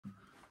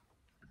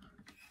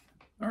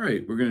All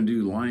right, we're going to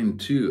do line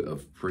 2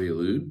 of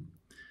Prelude.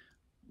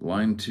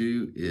 Line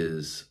 2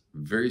 is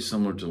very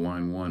similar to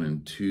line 1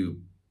 in two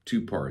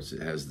parts.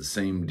 It has the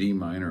same D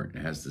minor, it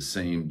has the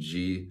same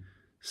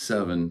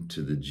G7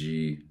 to the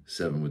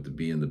G7 with the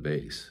B in the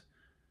bass,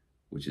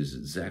 which is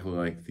exactly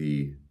like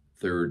the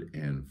third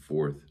and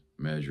fourth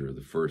measure of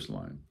the first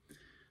line.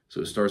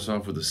 So it starts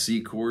off with a C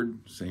chord,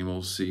 same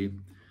old C,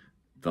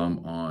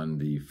 thumb on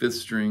the 5th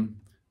string,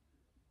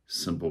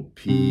 simple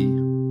P,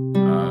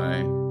 I,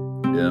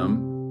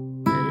 M,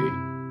 A.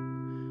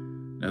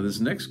 Now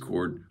this next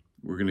chord,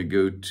 we're going to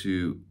go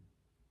to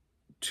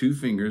 2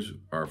 fingers.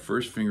 Our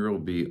first finger will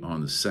be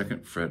on the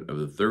 2nd fret of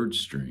the 3rd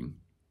string.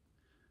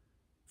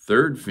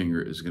 Third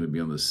finger is going to be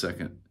on the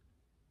 2nd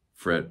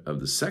fret of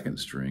the 2nd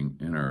string,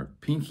 and our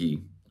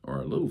pinky, or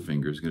our little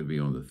finger, is going to be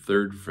on the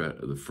 3rd fret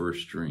of the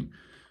 1st string.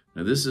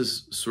 Now this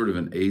is sort of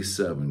an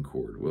A7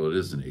 chord. Well, it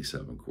is an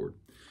A7 chord.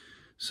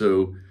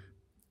 So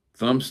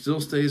thumb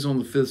still stays on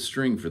the 5th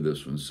string for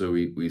this one, so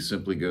we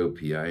simply go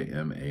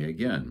P-I-M-A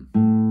again.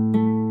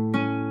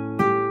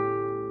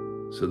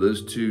 So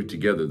those two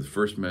together, the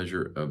first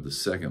measure of the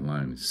second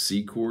line,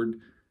 C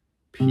chord,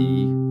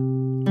 P-I-M-A.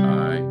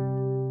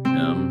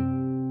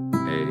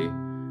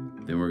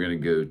 Then we're going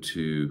to go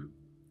to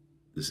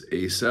this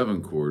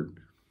A7 chord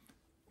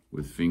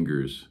with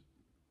fingers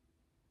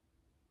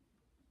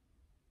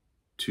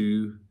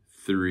 2,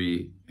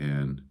 3,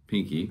 and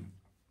pinky.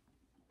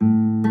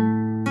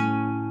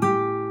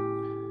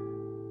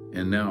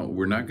 And now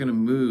we're not going to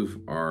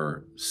move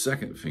our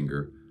 2nd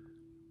finger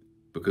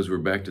because we're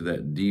back to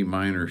that D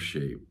minor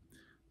shape.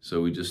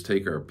 So we just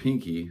take our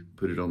pinky,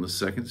 put it on the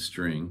 2nd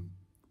string,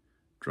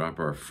 drop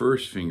our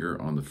 1st finger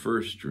on the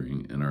 1st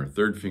string, and our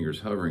 3rd finger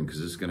is hovering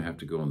because it's going to have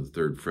to go on the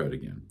 3rd fret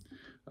again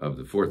of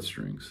the 4th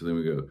string. So then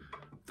we go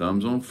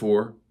thumbs on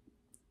 4,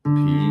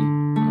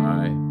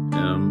 P-I-M-A,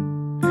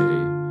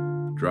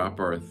 drop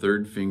our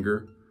 3rd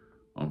finger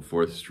on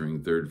 4th string,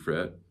 3rd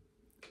fret,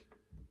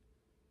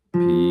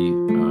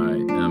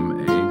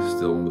 P-I-M-A,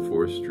 still on the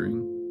 4th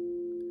string.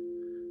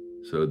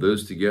 So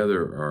those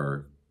together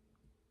are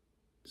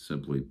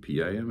simply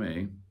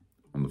P-I-M-A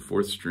on the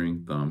 4th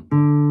string, thumb,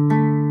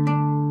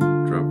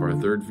 drop our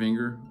 3rd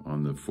finger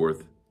on the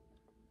 4th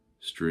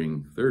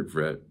string, 3rd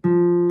fret.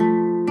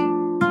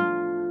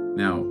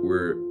 Now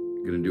we're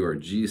going to do our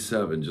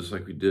G7 just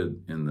like we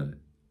did in the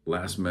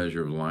last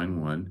measure of line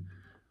 1.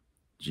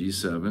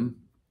 G7,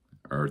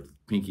 our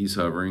pinky's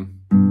hovering.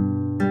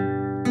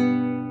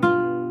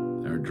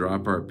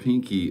 Drop our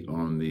pinky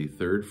on the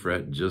 3rd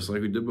fret, just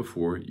like we did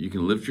before. You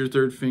can lift your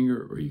 3rd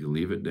finger or you can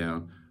leave it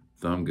down.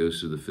 Thumb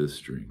goes to the 5th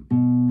string.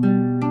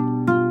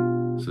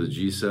 So the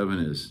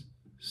G7 is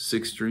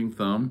 6th string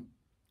thumb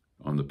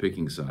on the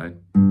picking side.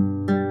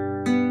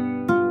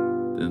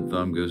 Then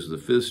thumb goes to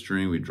the 5th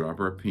string. We drop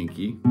our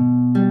pinky.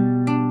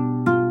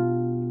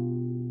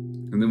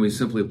 And then we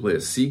simply play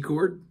a C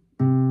chord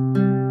and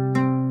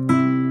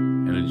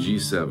a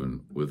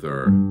G7 with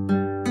our...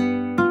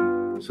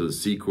 So the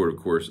C chord, of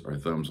course, our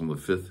thumb's on the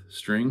 5th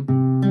string,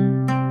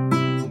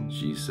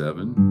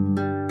 G7.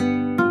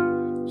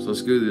 So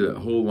let's go through that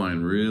whole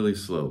line really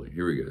slowly.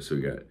 Here we go. So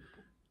we got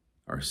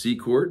our C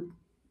chord.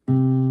 Then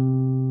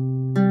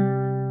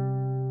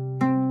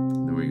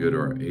we go to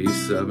our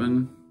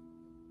A7.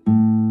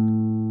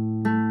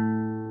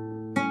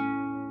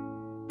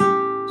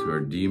 To our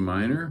D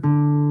minor.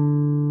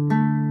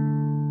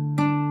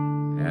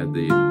 Add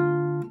the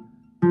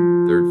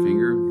 3rd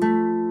finger.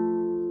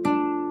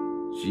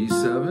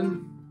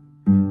 G7,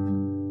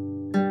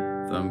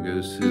 thumb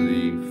goes to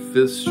the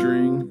 5th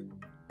string.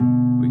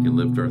 We can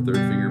lift our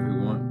 3rd finger if we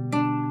want.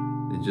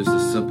 Then just a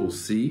simple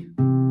C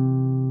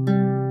and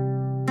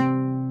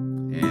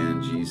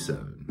G7.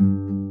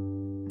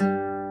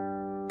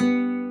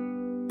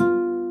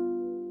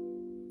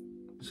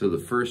 So the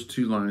first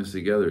 2 lines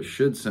together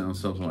should sound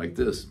something like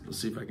this. Let's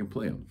see if I can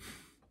play them.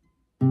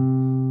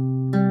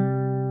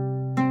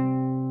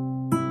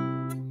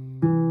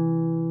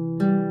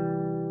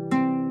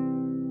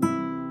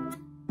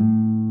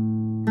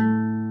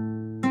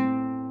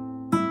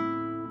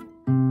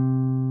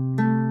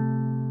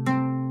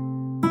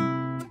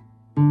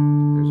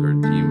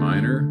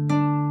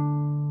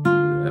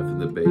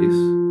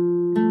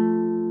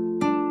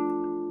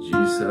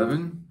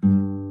 G7,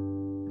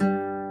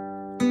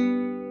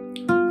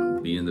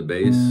 B in the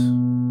bass,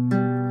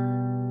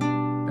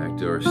 back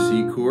to our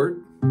C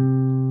chord,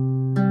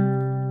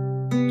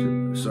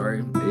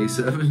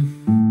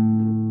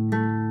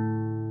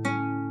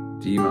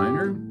 A7, D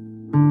minor,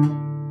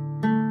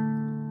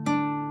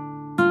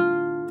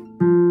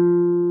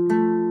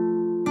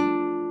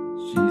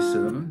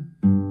 G7,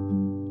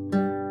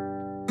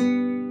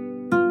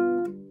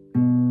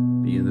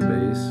 B in the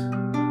bass,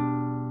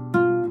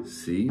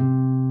 C,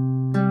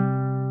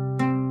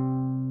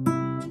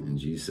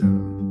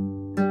 G7.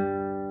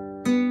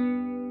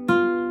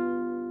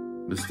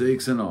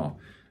 Mistakes and all.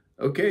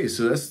 Okay,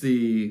 so that's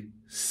the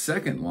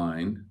second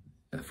line.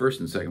 The first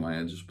and second line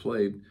I just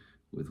played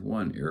with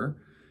one error.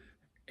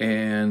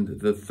 And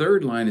the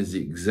third line is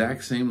the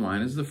exact same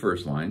line as the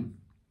first line.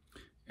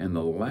 And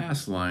the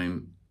last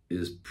line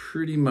is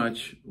pretty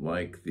much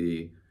like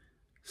the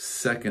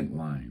second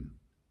line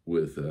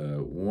with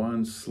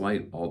one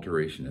slight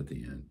alteration at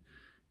the end.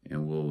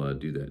 And we'll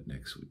do that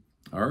next week.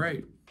 All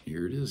right,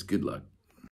 here it is. Good luck.